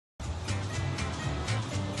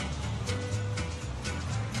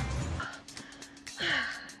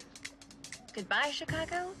Goodbye,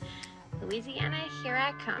 Chicago. Louisiana, here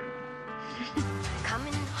I come.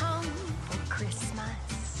 Coming home for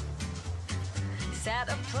Christmas. Set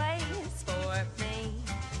a place for me.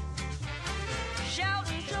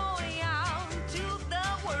 Shouting joy out to the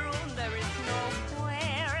world. There is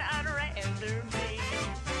nowhere I'd rather be.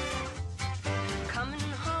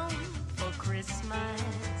 Coming home for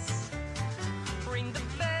Christmas. Ring the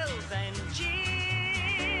bells and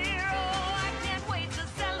cheer. Oh, I can't wait to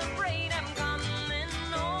celebrate. I'm coming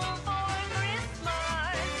home for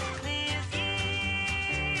Christmas this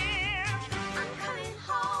year. I'm coming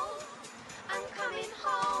home. I'm coming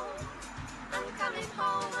home. I'm coming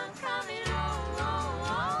home. I'm coming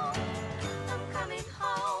home. I'm coming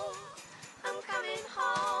home. I'm coming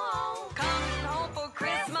home. Coming home for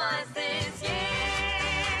Christmas this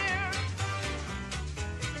year.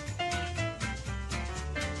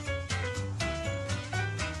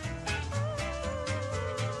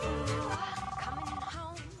 Coming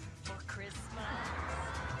home for Christmas.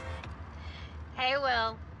 Hey,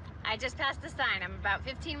 Will. I just passed the sign. I'm about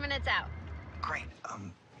 15 minutes out. Great.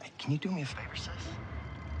 Hey, can you do me a favor, sis?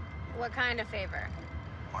 What kind of favor?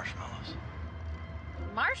 Marshmallows.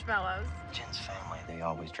 Marshmallows? Jen's family, they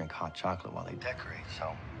always drink hot chocolate while they decorate,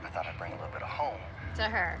 so I thought I'd bring a little bit of home. To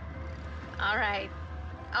her. All right.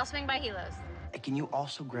 I'll swing by Hilo's. Hey, can you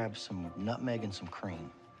also grab some nutmeg and some cream?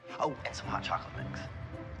 Oh, and some hot chocolate mix.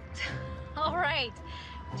 All right.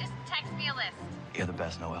 Just text me a list. You're the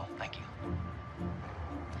best, Noel. Thank you.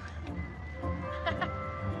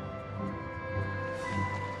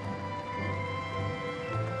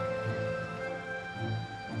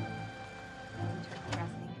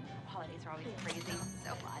 Holidays are always crazy.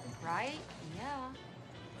 So fun, right? Yeah.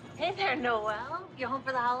 Hey there, Noel. You home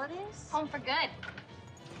for the holidays? Home for good.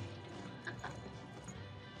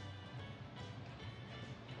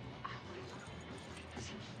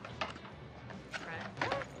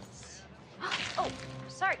 Oh,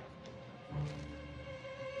 sorry.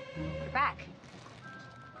 You're back.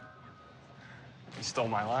 You stole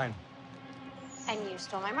my line. And you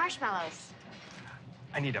stole my marshmallows.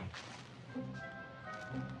 I need them.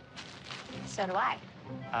 So do I.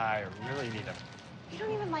 I really need them. You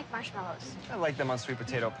don't even like marshmallows. I like them on sweet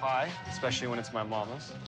potato pie, especially when it's my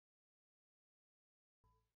mama's.